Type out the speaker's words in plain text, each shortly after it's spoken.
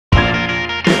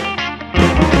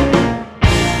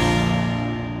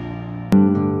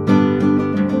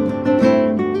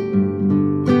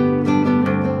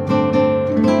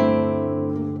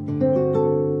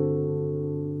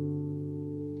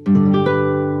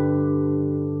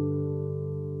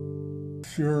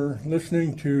You're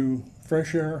listening to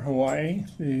Fresh Air Hawaii,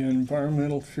 the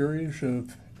environmental series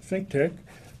of ThinkTech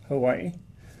Hawaii.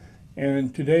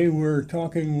 And today we're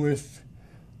talking with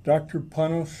Dr.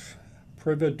 Panos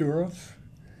Prevedouros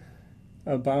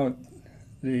about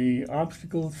the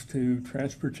obstacles to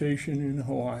transportation in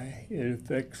Hawaii. It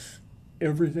affects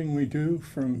everything we do,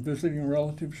 from visiting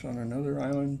relatives on another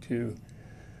island to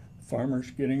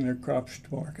farmers getting their crops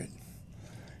to market.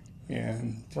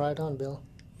 And right on, Bill.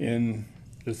 In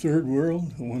the third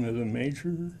world, one of the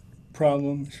major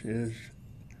problems is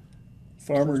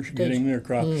farmers getting their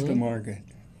crops to market.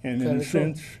 And in a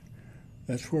sense,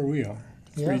 that's where we are.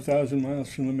 3,000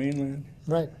 miles from the mainland.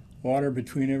 Right. Water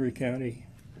between every county.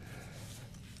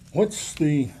 What's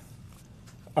the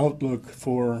outlook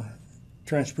for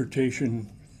transportation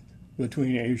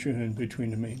between Asia and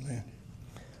between the mainland?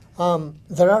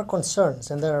 There are concerns,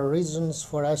 and there are reasons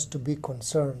for us to be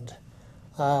concerned.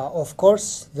 Of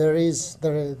course, there is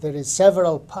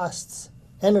several past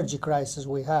energy crises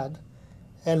we had,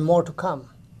 and more to come.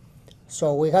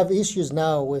 So we have issues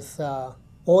now with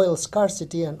oil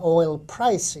scarcity and oil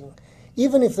pricing.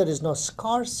 Even if there is no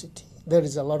scarcity, there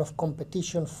is a lot of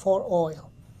competition for oil.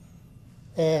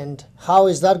 And how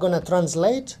is that going to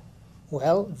translate?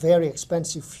 Well, very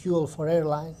expensive fuel for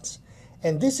airlines.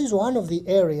 And this is one of the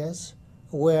areas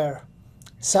where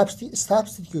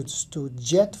substitutes to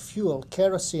jet fuel,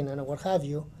 kerosene and what have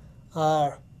you,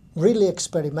 are really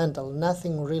experimental,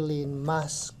 nothing really in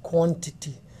mass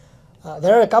quantity.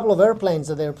 There are a couple of airplanes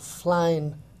that are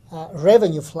flying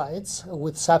revenue flights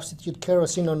with substitute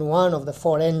kerosene on one of the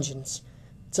 4 engines.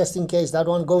 Just in case that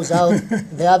one goes out,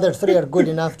 the other 3 are good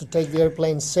enough to take the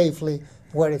airplane safely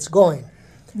where it's going.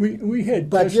 We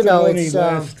had testimony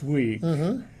last week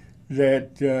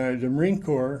that the Marine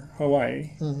Corps,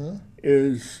 Hawaii,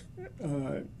 is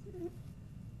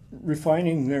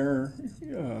refining their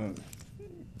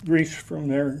grease from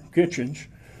their kitchens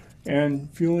and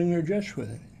fueling their jets with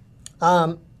it.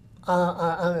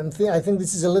 I think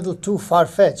this is a little too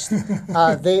far-fetched.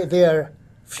 They are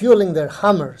fueling their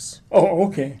Hummers. Oh,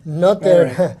 okay. Not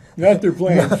their not their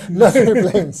planes. not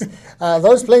their planes.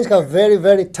 Those planes have very,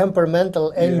 very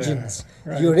temperamental engines.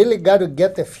 Yeah, right. You really got to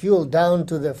get the fuel down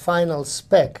to the final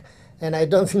spec. And I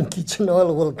don't think kitchen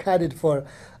oil will cut it for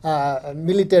a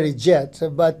military jet,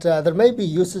 but there may be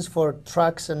uses for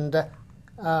trucks and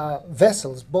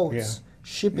vessels, boats,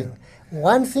 shipping. Yeah.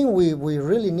 One thing we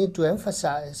really need to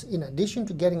emphasize, in addition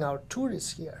to getting our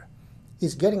tourists here,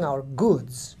 is getting our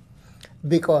goods.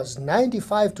 Because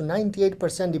 95 to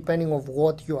 98%, depending on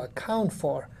what you account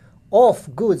for,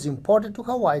 of goods imported to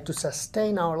Hawaii to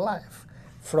sustain our life,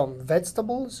 from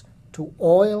vegetables to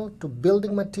oil, to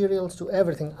building materials, to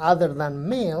everything other than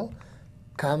mail,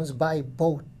 comes by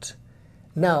boat.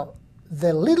 Now,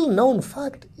 the little known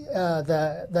fact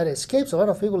that escapes a lot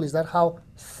of people is that how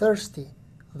thirsty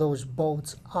those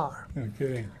boats are.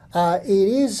 Okay. It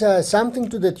is something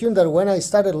to the tune that when I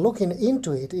started looking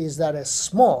into it, is that a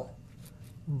small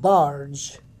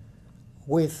barge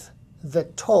with the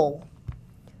tow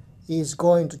is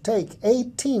going to take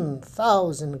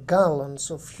 18,000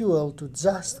 gallons of fuel to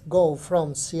just go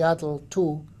from Seattle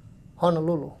to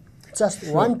Honolulu. Just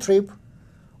one trip,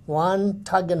 one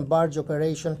tug and barge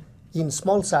operation in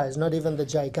small size, not even the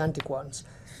gigantic ones.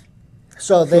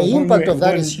 So the impact of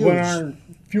that is huge. When our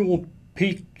fuel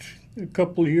peaked a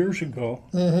couple of years ago,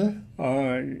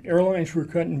 airlines were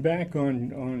cutting back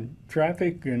on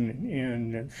traffic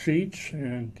and seats,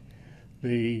 and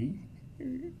the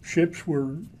ships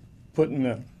were putting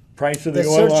the price of the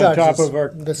oil on top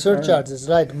of the surcharges.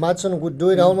 Right, Matson would do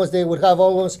it almost. They would have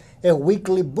almost a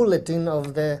weekly bulletin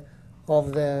of the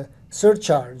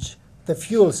surcharge, the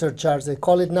fuel surcharge. They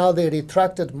call it now. They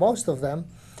retracted most of them,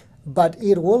 but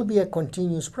it will be a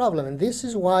continuous problem, and this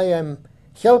is why I'm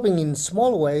helping in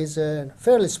small ways a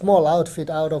fairly small outfit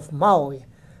out of Maui.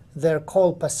 They're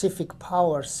called Pacific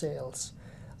Power Sales.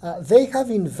 They have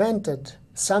invented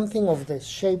something of the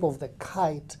shape of the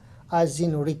kite, as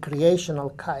in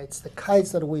recreational kites. The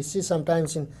kites that we see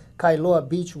sometimes in Kailua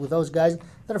Beach with those guys,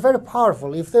 they're very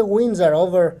powerful. If the winds are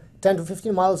over 10 to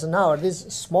 15 miles an hour, these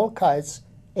small kites,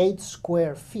 8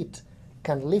 square feet,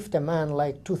 can lift a man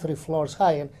like 2-3 floors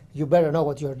high, and you better know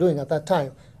what you're doing at that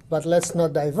time. But let's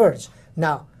not diverge.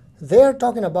 Now, they're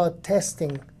talking about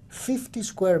testing 50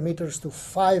 square meters to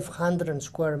 500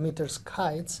 square meters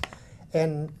kites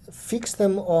and fix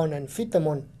them on and fit them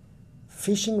on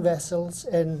fishing vessels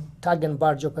and tug and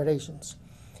barge operations.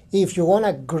 If you want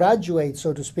to graduate,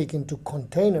 so to speak, into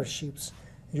container ships,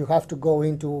 you have to go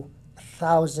into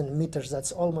 1,000 meters.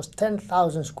 That's almost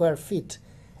 10,000 square feet.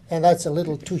 and that's a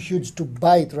little too huge to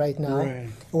bite right now. Right.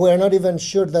 We're not even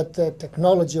sure that the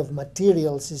technology of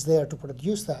materials is there to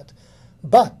produce that.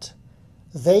 But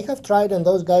they have tried, and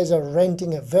those guys are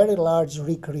renting a very large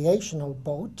recreational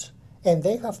boat, and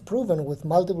they have proven with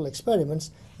multiple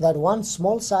experiments that one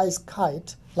small-sized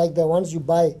kite, like the ones you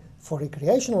buy for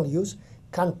recreational use,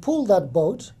 can pull that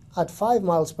boat at 5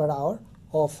 miles per hour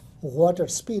of water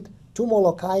speed to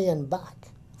Molokai and back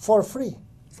for free.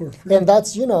 For free. And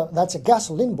that's, you know, that's a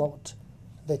gasoline boat.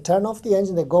 They turn off the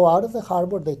engine, they go out of the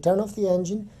harbor, they turn off the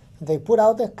engine, they put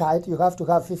out the kite. You have to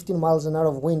have 15 miles an hour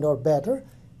of wind or better,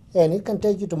 and it can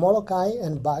take you to Molokai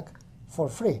and back for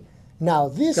free. Now,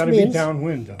 this Got to means be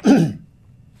downwind, though.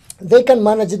 they can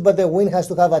manage it, but the wind has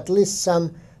to have at least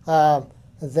some,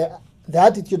 the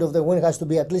attitude of the wind has to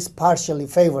be at least partially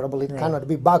favorable. It cannot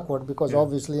be backward, because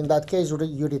obviously in that case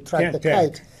you retract the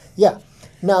kite. Yeah.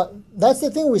 Now, that's the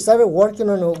thing we started working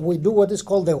on. We do what is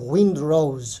called the wind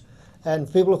rose.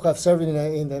 And people who have served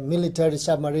in the military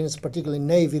submarines, particularly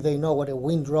Navy, they know what a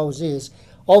wind rose is.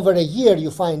 Over a year, you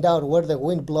find out where the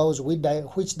wind blows,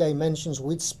 which dimensions,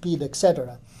 which speed,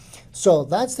 etc. So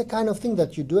that's the kind of thing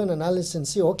that you do an analysis and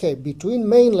see, okay, between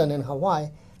mainland and Hawaii,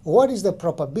 what is the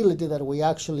probability that we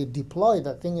actually deploy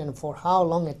that thing and for how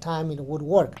long a time it would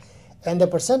work? And the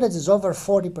percentage is over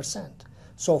 40%.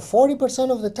 So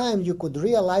 40% of the time you could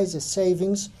realize a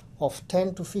savings of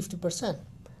 10 to 50%.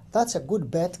 That's a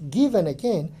good bet, given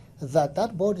again that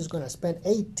that boat is going to spend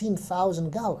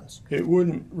 18,000 gallons. It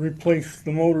wouldn't replace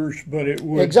the motors, but it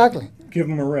would give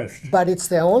them a rest. But it's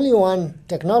the only one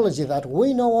technology that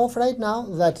we know of right now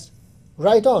that's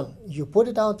right on. You put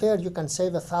it out there, you can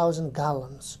save 1,000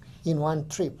 gallons in one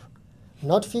trip.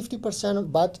 Not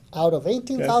 50%, but out of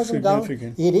 18,000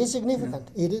 gallons, it is significant.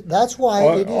 That's why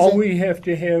it is. All we have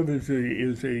to have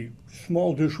is a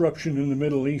small disruption in the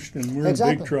Middle East, and we're in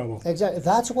big trouble. Exactly.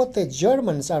 That's what the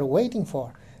Germans are waiting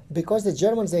for, because the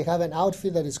Germans, they have an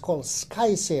outfit that is called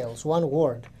Sky Sails. One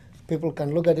word. People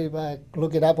can look at it,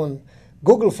 look it up on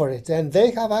Google for it, and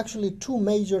they have actually 2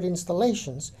 major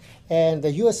installations. And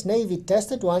the U.S. Navy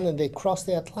tested one, and they crossed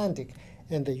the Atlantic.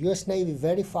 And the U.S. Navy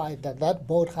verified that that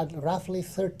boat had roughly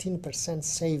 13%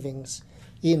 savings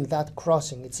in that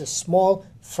crossing. It's a small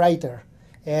freighter.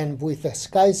 And with the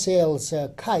Sky Sails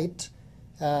kite,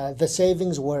 the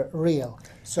savings were real.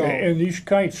 So, and these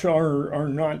kites are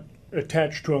not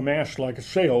attached to a mast like a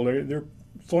sail. They're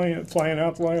flying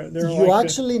out there. You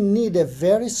actually need a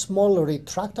very small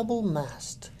retractable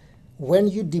mast when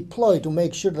you deploy to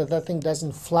make sure that that thing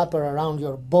doesn't flapper around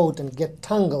your boat and get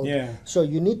tangled. Yeah. So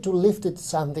you need to lift it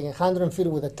something 100 feet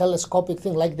with a telescopic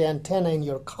thing like the antenna in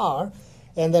your car,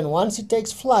 and then once it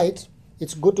takes flight,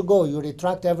 it's good to go. You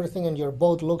retract everything and your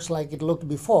boat looks like it looked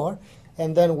before,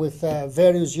 and then with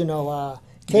various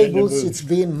cables, it's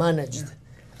being managed.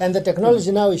 And the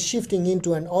technology now is shifting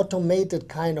into an automated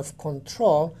kind of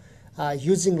control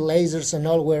using lasers and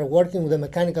all. We're working with the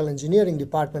mechanical engineering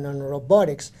department on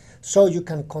robotics, so you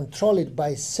can control it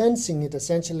by sensing it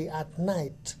essentially at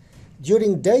night.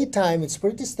 During daytime, it's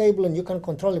pretty stable and you can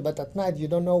control it, but at night you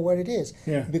don't know where it is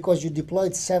because you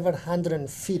deployed 700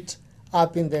 feet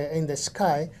up in the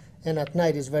sky, and at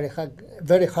night it's very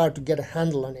hard to get a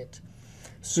handle on it.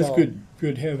 So, this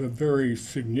could have a very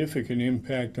significant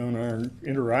impact on our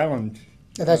inter-island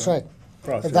that's right.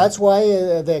 process. That's why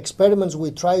the experiments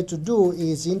we try to do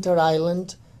is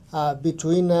inter-island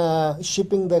between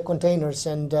shipping the containers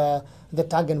and the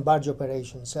tug and barge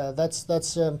operations.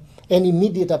 That's an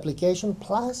immediate application,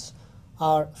 plus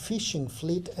our fishing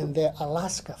fleet and the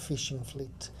Alaska fishing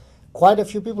fleet. Quite a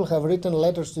few people have written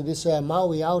letters to this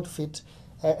Maui outfit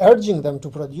urging them to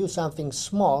produce something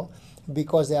small,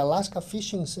 because the Alaska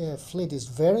fishing fleet is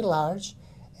very large,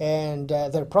 and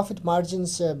their profit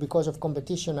margins because of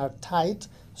competition are tight.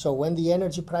 So when the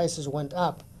energy prices went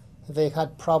up, they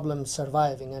had problems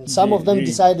surviving, and some of them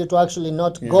decided to actually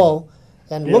not go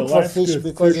and look for fish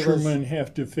because fishermen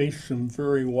have to face some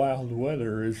very wild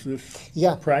weather. Is this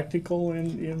practical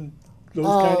in those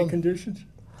kind of conditions?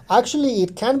 Actually,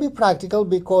 it can be practical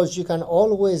because you can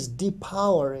always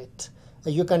depower it.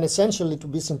 You can essentially, to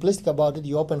be simplistic about it,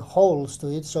 you open holes to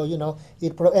it, so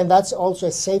and that's also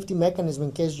a safety mechanism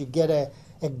in case you get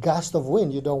a gust of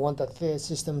wind. You don't want that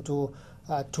system to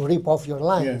rip off your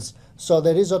lines. So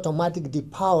there is automatic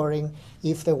depowering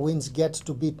if the winds get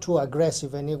to be too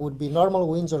aggressive, and it would be normal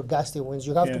winds or gusty winds.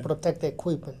 You have to protect the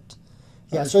equipment.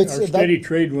 Our steady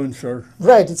trade ones are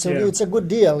right. It's a good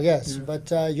deal, yes,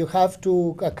 but you have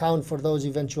to account for those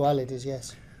eventualities,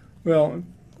 yes. Well,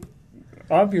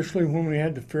 obviously, when we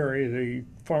had the ferry, the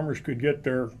farmers could get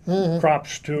their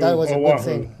crops to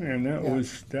Oahu, and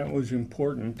that was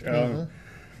important.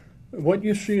 What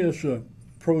you see as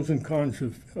pros and cons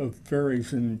of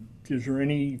ferries, and is there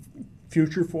any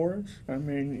future for us? I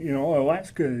mean, you know,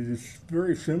 Alaska is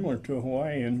very similar to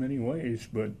Hawaii in many ways,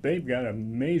 but they've got an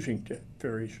amazing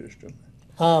ferry system.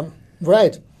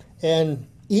 Right. And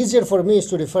easier for me is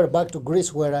to refer back to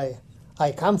Greece, where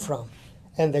I come from.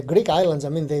 And the Greek islands, I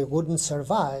mean, they wouldn't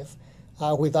survive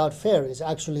without ferries.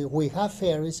 Actually, we have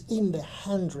ferries in the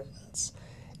hundreds.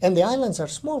 And the islands are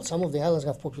small. Some of the islands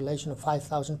have a population of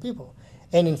 5,000 people.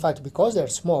 And in fact, because they're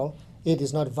small, it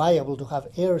is not viable to have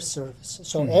air service.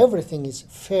 So everything is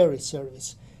ferry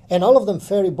service. And all of them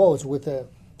ferry boats with a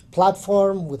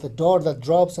platform, with a door that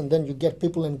drops, and then you get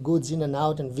people and goods in and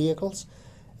out and vehicles.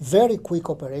 Very quick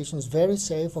operations, very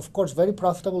safe, of course, very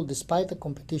profitable despite the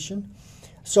competition.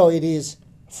 So it is,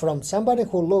 from somebody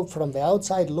who looked from the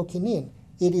outside looking in,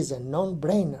 it is a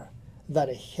non-brainer that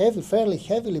a fairly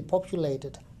heavily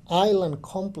populated island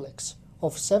complex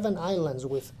of 7 islands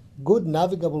with good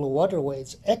navigable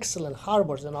waterways, excellent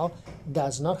harbors and all,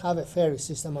 does not have a ferry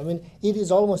system. I mean, it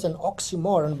is almost an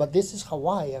oxymoron, but this is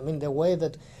Hawaii. I mean, the way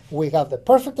that we have the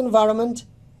perfect environment,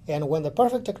 and when the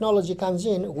perfect technology comes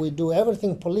in, we do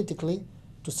everything politically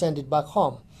to send it back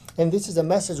home. And this is a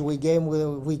message we gave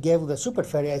with the super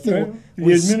ferry. I think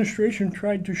the administration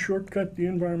tried to shortcut the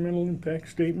environmental impact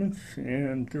statements,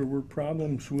 and there were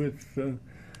problems with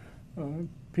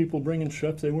people bringing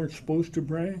stuff they weren't supposed to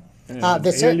bring.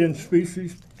 Alien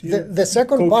species. The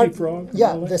second part, frog,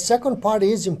 the second part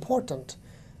is important.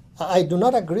 I do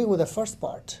not agree with the first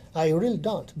part. I really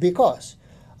don't, because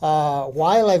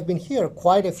while I've been here,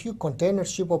 quite a few container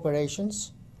ship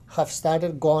operations have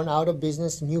started going out of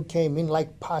business. New came in,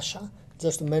 like Pasha,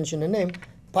 just to mention a name.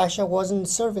 Pasha wasn't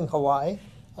serving Hawaii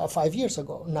 5 years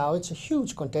ago. Now it's a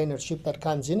huge container ship that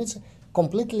comes in. It's a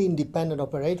completely independent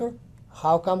operator.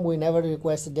 How come we never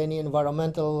requested any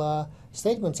environmental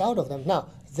statements out of them? Now,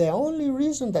 the only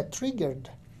reason that triggered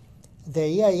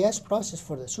the EIS process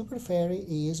for the super ferry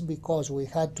is because we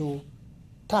had to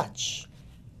touch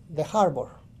the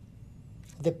harbor,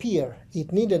 the pier.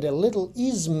 It needed a little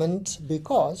easement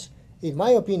because, in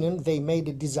my opinion, they made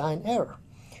a design error.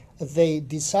 They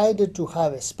decided to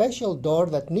have a special door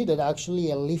that needed actually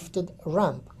a lifted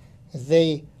ramp.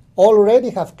 They already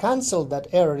have canceled that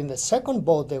error in the second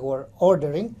boat they were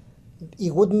ordering.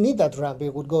 It wouldn't need that ramp.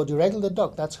 It would go directly to the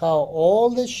dock. That's how all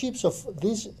the ships of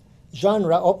this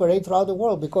genre operate throughout the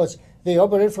world, because they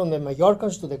operate from the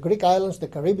Mallorcans to the Greek islands, the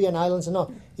Caribbean islands, and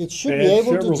all. It should be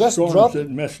able to just drop. That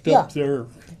messed up their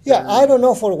I don't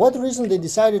know for what reason they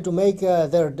decided to make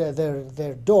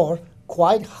their door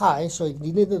quite high, so it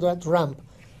needed that ramp.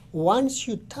 Once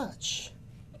you touch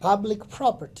public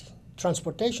property,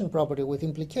 transportation property with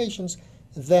implications,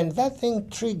 then that thing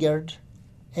triggered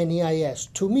an EIS.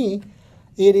 To me,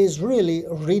 it is really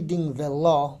reading the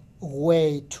law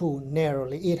way too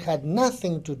narrowly. It had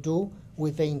nothing to do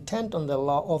with the intent on the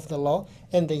law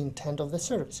and the intent of the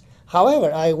service.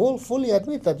 However, I will fully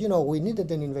admit that we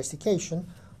needed an investigation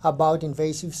about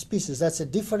invasive species. That's a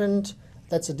different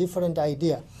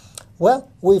idea.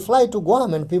 Well, we fly to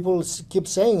Guam, and people keep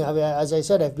saying, as I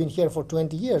said, I've been here for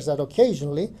 20 years, that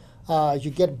occasionally you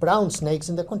get brown snakes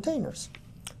in the containers.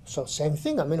 So same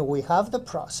thing. I mean, we have the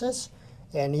process,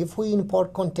 and if we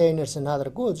import containers and other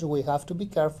goods, we have to be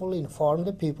careful, inform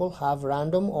the people, have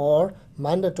random or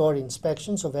mandatory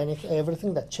inspections of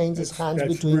everything that changes hands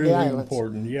between really the islands. That's really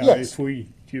important. Yeah, yes.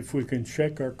 If we can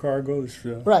check our cargoes.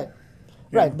 Right.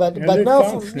 Yeah. Right, but and now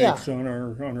found snakes on our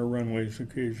runways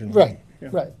occasionally. Right, yeah.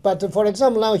 Right. But for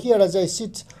example, now here as I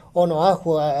sit on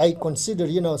Oahu, I consider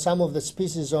some of the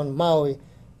species on Maui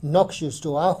noxious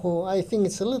to Oahu. I think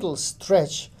it's a little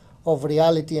stretch of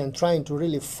reality and trying to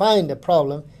really find a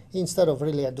problem instead of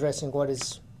really addressing what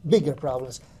is bigger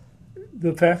problems.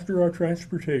 The faster our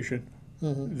transportation,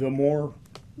 the more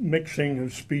mixing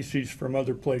of species from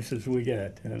other places we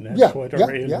get, and that's what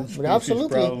our alien species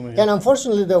absolutely. problem is. And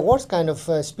unfortunately, the worst kind of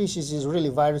species is really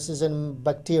viruses and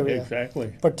bacteria.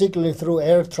 Exactly. Particularly through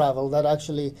air travel, that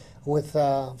actually, with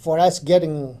for us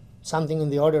getting something in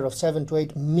the order of 7 to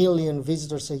 8 million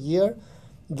visitors a year,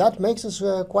 that makes us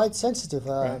quite sensitive.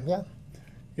 Right. Yeah.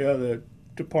 Yeah, the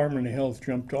Department of Health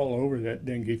jumped all over that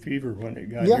dengue fever when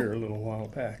it got here a little while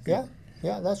back.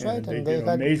 Yeah, that's right. And they did an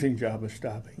amazing job of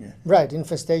stopping it. Right,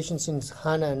 infestations in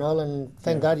Hana and all, and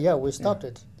thank God, we stopped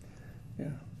it.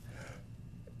 Yeah.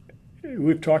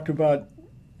 We've talked about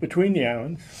between the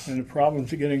islands and the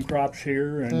problems of getting crops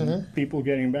here and people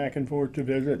getting back and forth to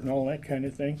visit and all that kind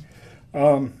of thing.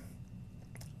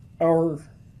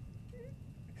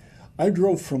 I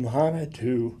drove from Hana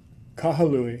to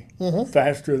Kahului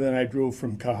faster than I drove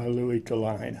from Kahului to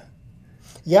Lahaina.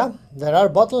 Yeah, there are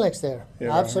bottlenecks there. There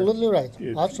Absolutely right.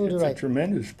 It's, Absolutely it's right. a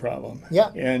tremendous problem.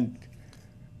 Yeah. And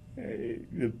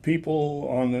the people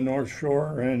on the North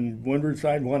Shore and Windward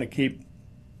side want to keep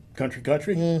country.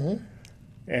 Mm-hmm.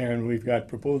 And we've got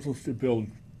proposals to build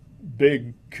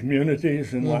big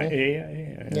communities in Laie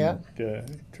and Yeah.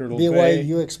 Turtle Bay.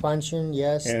 BYU expansion,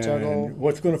 yes, And Turtle.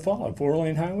 what's going to follow?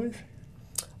 4-lane highways?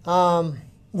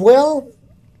 Well,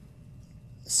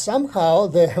 somehow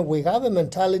we have a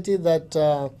mentality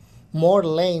that more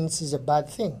lanes is a bad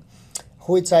thing,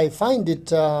 which I find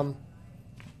it out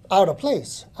of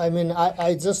place. I mean,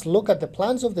 I just look at the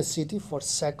plans of the city for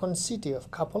second city of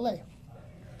Kapolei.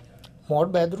 More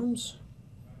bedrooms,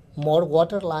 more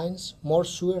water lines, more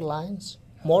sewer lines,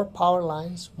 more power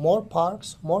lines, more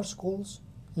parks, more schools,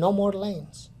 no more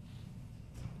lanes.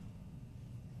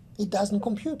 It doesn't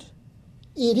compute.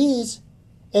 It is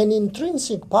an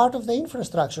intrinsic part of the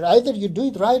infrastructure. Either you do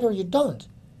it right or you don't.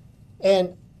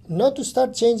 And not to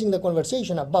start changing the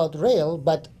conversation about rail,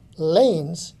 but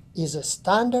lanes is a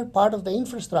standard part of the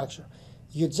infrastructure.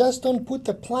 You just don't put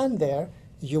the plan there,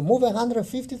 you move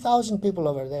 150,000 people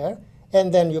over there,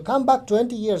 and then you come back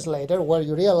 20 years later where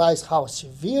you realize how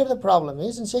severe the problem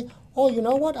is and say, oh, you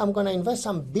know what, I'm going to invest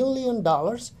some $1 billion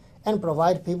and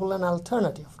provide people an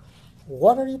alternative.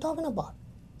 What are you talking about?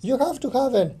 You have to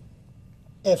have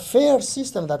a fair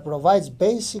system that provides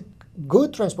basic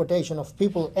good transportation of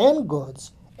people and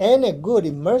goods and a good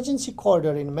emergency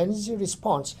corridor, emergency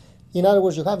response. In other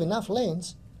words, you have enough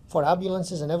lanes for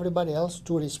ambulances and everybody else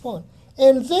to respond.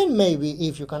 And then maybe,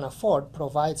 if you can afford,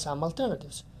 provide some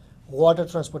alternatives. Water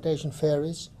transportation,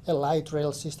 ferries, a light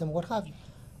rail system, what have you.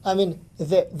 I mean,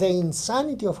 the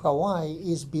insanity of Hawaii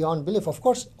is beyond belief. Of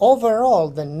course, overall,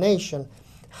 the nation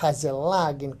has a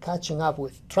lag in catching up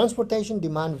with transportation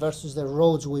demand versus the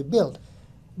roads we build.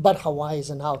 But Hawaii is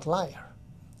an outlier.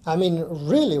 I mean,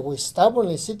 really, we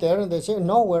stubbornly sit there and they say,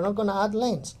 no, we're not going to add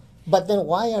lanes. But then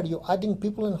why are you adding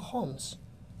people in homes?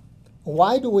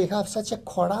 Why do we have such a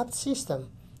corrupt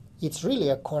system? It's really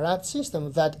a corrupt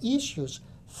system that issues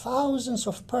thousands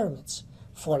of permits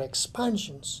for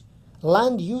expansions,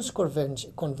 land use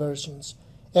conversions,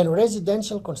 and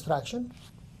residential construction,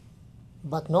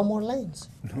 but no more lanes.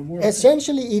 No more.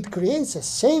 Essentially, it creates a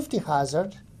safety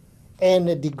hazard and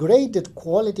a degraded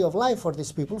quality of life for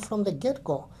these people from the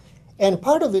get-go. And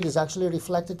part of it is actually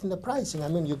reflected in the pricing. I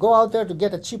mean, you go out there to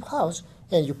get a cheap house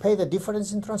and you pay the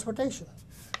difference in transportation.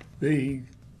 The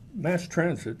mass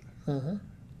transit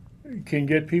can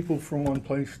get people from one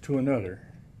place to another.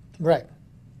 Right.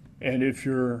 And if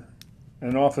you're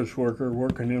an office worker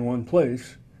working in one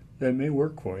place, that may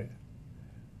work for you.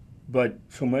 But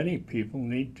so many people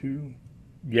need to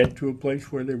get to a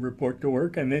place where they report to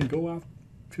work and then go out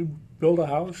to build a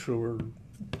house or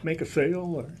make a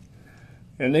sale,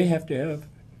 and they have to have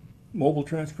mobile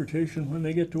transportation when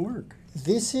they get to work.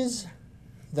 This is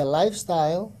the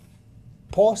lifestyle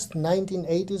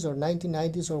post-1980s or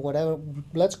 1990s or whatever,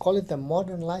 let's call it the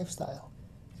modern lifestyle.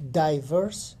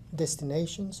 Diverse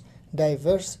destinations,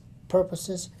 diverse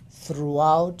purposes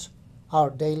throughout our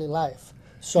daily life.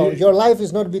 So your life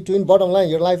is not between, bottom line,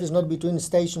 your life is not between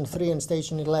station 3 and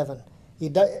station 11.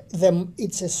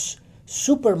 It's a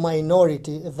super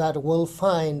minority that will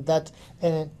find that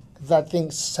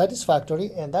thing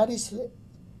satisfactory, and that is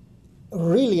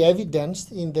really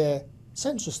evidenced in the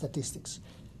census statistics.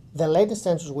 The latest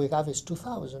census we have is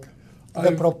 2000.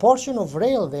 The proportion of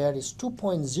rail there is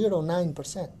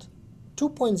 2.09%.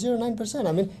 2.09%.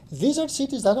 I mean, these are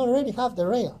cities that already have the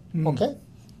rail, okay?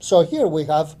 So here we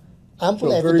have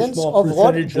ample evidence of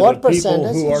what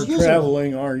percentage who are is using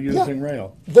traveling are using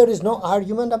rail. There is no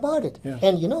argument about it. Yeah.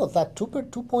 And you know that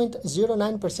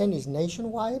 2.09% is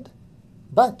nationwide,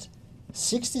 but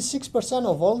 66%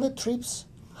 of all the trips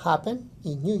happen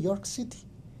in New York City.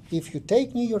 If you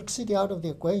take New York City out of the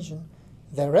equation,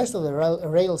 the rest of the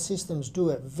rail systems do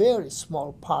a very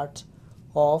small part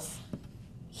of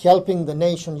helping the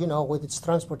nation, with its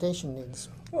transportation needs.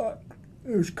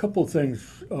 There's a couple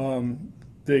things.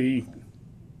 The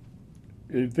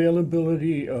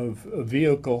availability of a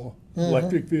vehicle,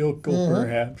 electric vehicle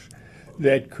perhaps,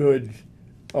 that could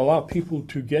allow people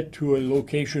to get to a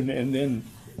location and then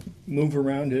move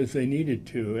around as they needed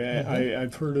to.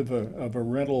 I've heard of a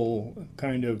rental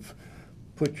kind of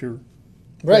put your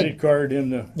credit card in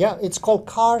the... Yeah, it's called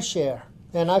car share.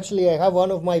 And actually I have one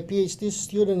of my PhD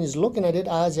students is looking at it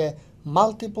as a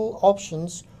multiple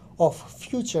options of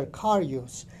future car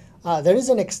use. There is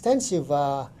an extensive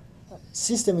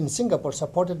system in Singapore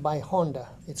supported by Honda.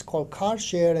 It's called car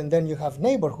share, and then you have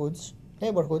neighborhoods.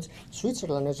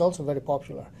 Switzerland is also very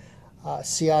popular.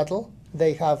 Seattle,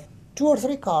 they have 2 or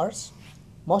 3 cars,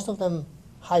 most of them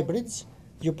hybrids,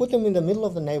 You put them in the middle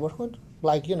of the neighborhood,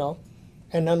 like,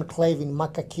 an enclave in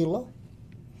Makakilo.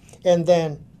 And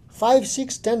then 5,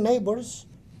 6, 10 neighbors,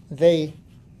 they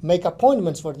make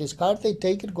appointments for this car. They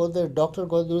take it, go to their doctor,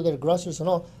 go do their groceries and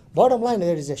all. Bottom line,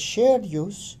 there is a shared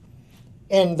use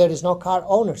and there is no car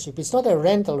ownership. It's not a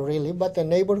rental really, but the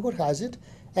neighborhood has it.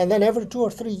 And then every 2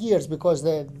 or 3 years, because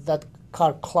that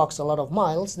car clocks a lot of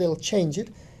miles, they'll change it.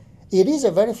 It is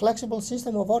a very flexible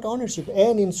system of auto ownership.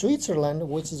 And in Switzerland,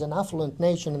 which is an affluent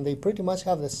nation, and they pretty much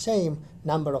have the same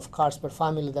number of cars per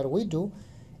family that we do,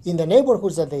 in the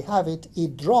neighborhoods that they have it,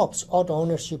 it drops auto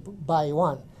ownership by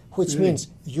 1, which means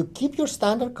you keep your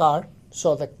standard car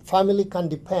so the family can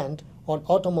depend on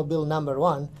automobile number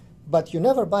 1, but you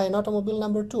never buy an automobile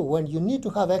number 2. When you need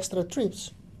to have extra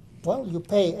trips, well, you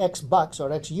pay X bucks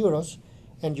or X euros,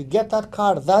 and you get that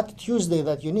car that Tuesday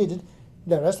that you need it.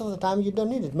 The rest of the time you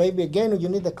don't need it. Maybe again you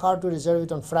need the car to reserve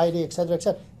it on Friday, etc.,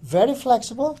 etc. Very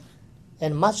flexible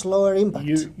and much lower impact.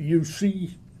 You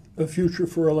see a future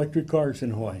for electric cars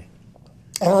in Hawaii?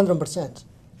 100%.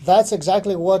 That's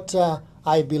exactly what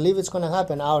I believe is going to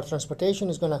happen. Our transportation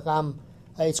is going to come.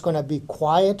 It's going to be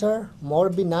quieter, more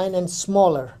benign, and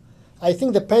smaller. I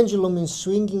think the pendulum is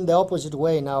swinging the opposite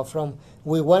way now.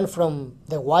 We went from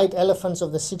the white elephants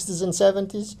of the 60s and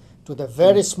 70s to the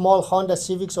very small Honda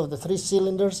Civics of the 3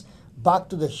 cylinders, back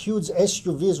to the huge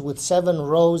SUVs with 7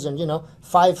 rows and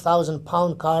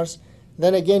 5,000-pound cars.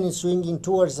 Then again, it's swinging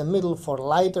towards the middle for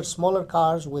lighter, smaller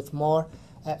cars with more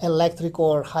electric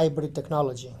or hybrid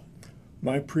technology.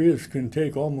 My Prius can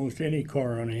take almost any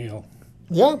car on a hill.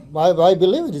 Yeah, I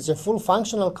believe it. It's a full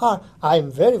functional car.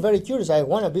 I'm very, very curious. I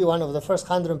want to be one of the first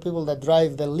 100 people that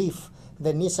drive the Leaf,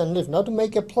 the Nissan Leaf. Not to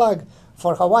make a plug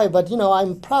for Hawaii, but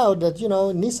I'm proud that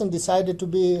Nissan decided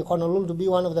Honolulu to be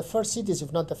one of the first cities,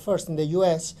 if not the first in the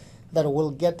U.S., that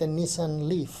will get the Nissan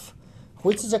Leaf,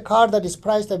 which is a car that is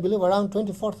priced, I believe, around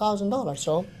 $24,000.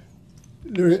 So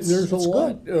there's a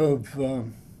lot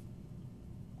of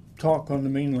talk on the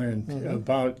mainland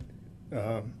about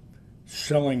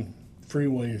selling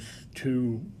freeways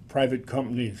to private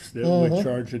companies that would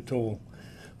charge a toll.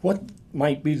 What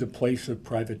might be the place of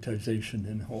privatization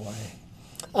in Hawaii?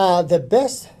 The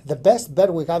best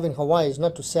bet we have in Hawaii is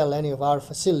not to sell any of our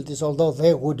facilities, although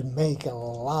they would make a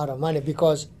lot of money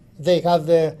because they have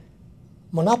the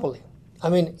monopoly. I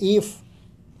mean, if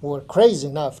we're crazy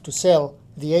enough to sell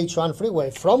the H1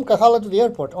 freeway from Kahala to the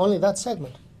airport, only that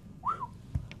segment,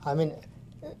 I mean,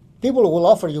 people will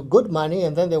offer you good money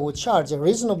and then they would charge a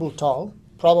reasonable toll,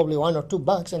 probably $1 or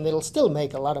 $2, and they'll still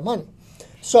make a lot of money.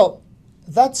 So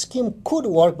that scheme could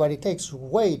work, but it takes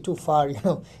way too far,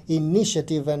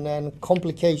 initiative and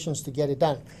complications to get it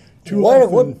done. Too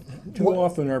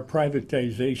often our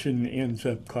privatization ends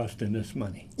up costing us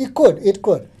money. It could.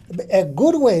 A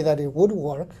good way that it would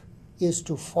work is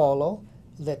to follow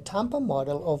the Tampa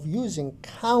model of using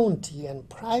county and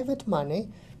private money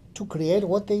to create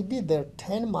what they did. There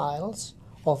 10 miles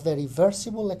of the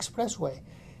reversible expressway.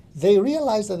 They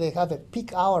realize that they have a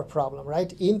peak hour problem,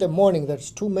 right? In the morning,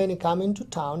 there's too many coming to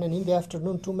town, and in the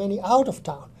afternoon, too many out of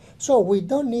town. So we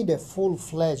don't need a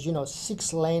full-fledged,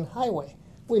 6-lane highway.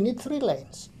 We need 3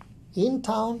 lanes, in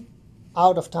town,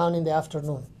 out of town in the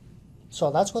afternoon.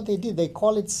 So that's what they did. They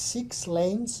call it 6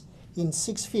 lanes in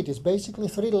 6 feet. It's basically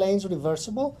 3 lanes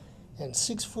reversible and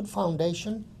 6-foot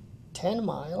foundation, 10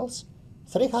 miles,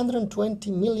 $320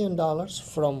 million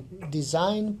from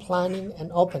design, planning,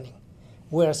 and opening.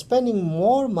 We're spending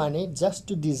more money just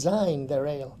to design the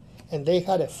rail. And they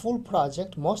had a full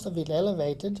project, most of it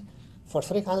elevated, for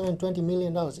 $320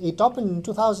 million. It opened in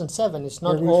 2007. It's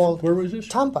not old. Where was this?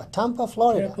 Tampa,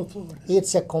 Florida. Tampa, Florida.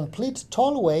 It's a complete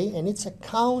tollway, and it's a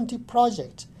county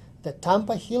project. The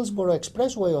Tampa-Hillsborough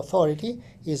Expressway Authority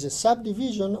is a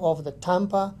subdivision of the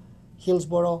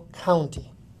Tampa-Hillsborough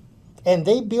County. And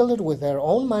they build it with their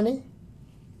own money,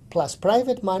 plus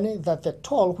private money, that the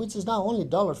toll, which is now only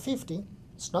 $1.50,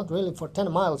 it's not really for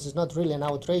 10 miles, it's not really an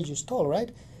outrageous toll,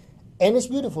 right? And it's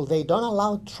beautiful. They don't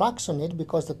allow trucks on it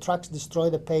because the trucks destroy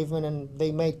the pavement and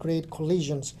they may create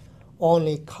collisions.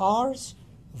 Only cars,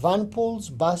 van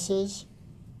pools, buses,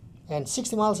 and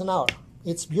 60 miles an hour.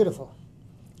 It's beautiful.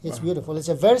 It's beautiful. It's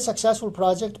a very successful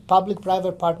project,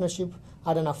 public-private partnership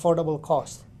at an affordable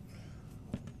cost.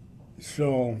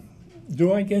 So,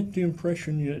 do I get the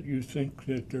impression that you think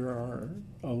that there are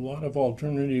a lot of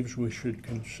alternatives we should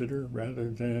consider rather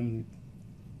than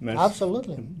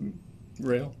Absolutely.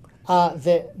 rail?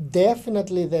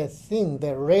 Definitely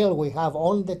the rail we have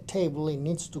on the table, it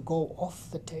needs to go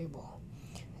off the table.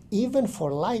 Even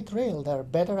for light rail, there are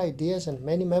better ideas, and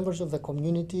many members of the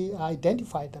community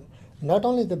identified them. Not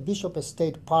only the Bishop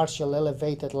Estate partial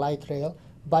elevated light rail,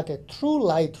 but a true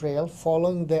light rail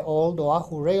following the old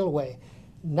Oahu Railway.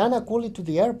 Nanakuli to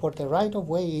the airport, the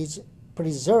right-of-way is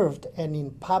preserved and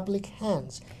in public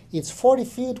hands. It's 40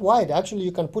 feet wide. Actually,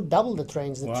 you can put double the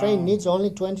trains. The Wow. train needs only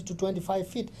 20 to 25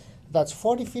 feet. That's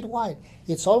 40 feet wide.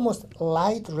 It's almost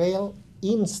light rail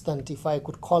instant, if I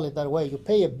could call it that way. You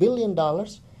pay $1 billion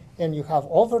and you have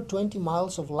over 20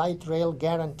 miles of light rail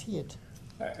guaranteed.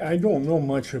 I don't know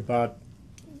much about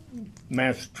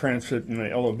mass transit and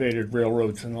the elevated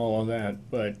railroads and all of that,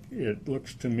 but it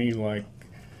looks to me like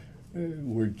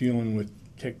we're dealing with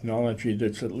technology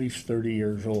that's at least 30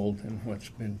 years old in what's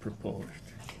been proposed.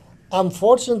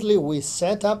 Unfortunately, we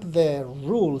set up the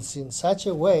rules in such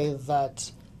a way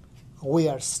that we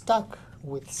are stuck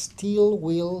with steel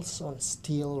wheels on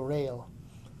steel rail.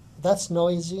 That's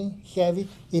noisy, heavy.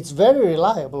 It's very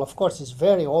reliable. Of course, it's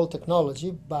very old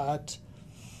technology, but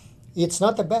it's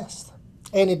not the best.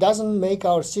 And it doesn't make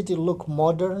our city look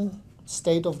modern,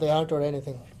 state of the art, or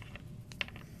anything.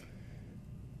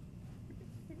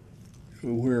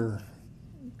 We're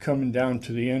coming down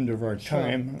to the end of our Sure.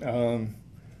 time.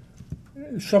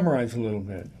 Summarize a little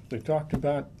bit. We talked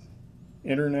about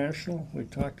international, we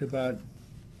talked about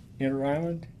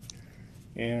inter-island,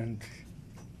 and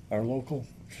our local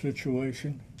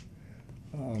situation.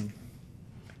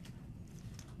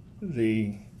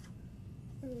 The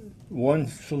one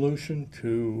solution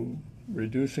to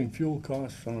reducing fuel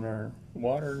costs on our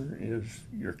water is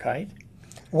your kite.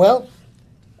 Well,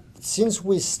 since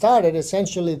we started,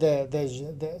 essentially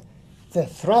the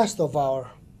thrust of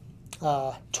our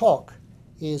talk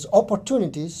is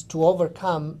opportunities to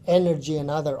overcome energy and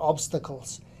other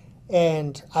obstacles.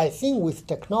 And I think with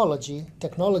technology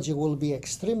will be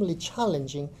extremely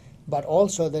challenging, but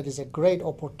also there is a great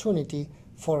opportunity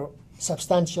for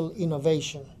substantial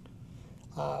innovation,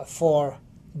 for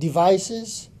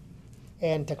devices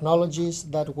and technologies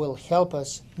that will help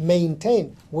us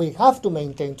maintain. We have to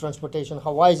maintain transportation.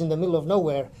 Hawaii is in the middle of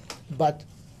nowhere, but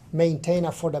maintain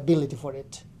affordability for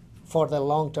it for the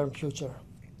long-term future.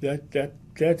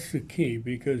 That's the key,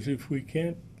 because if we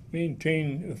can't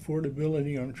maintain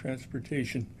affordability on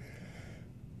transportation,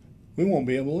 we won't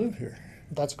be able to live here.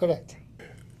 That's correct.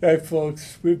 Hey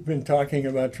folks, we've been talking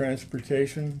about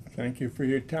transportation. Thank you for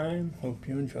your time. Hope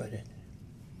you enjoyed it.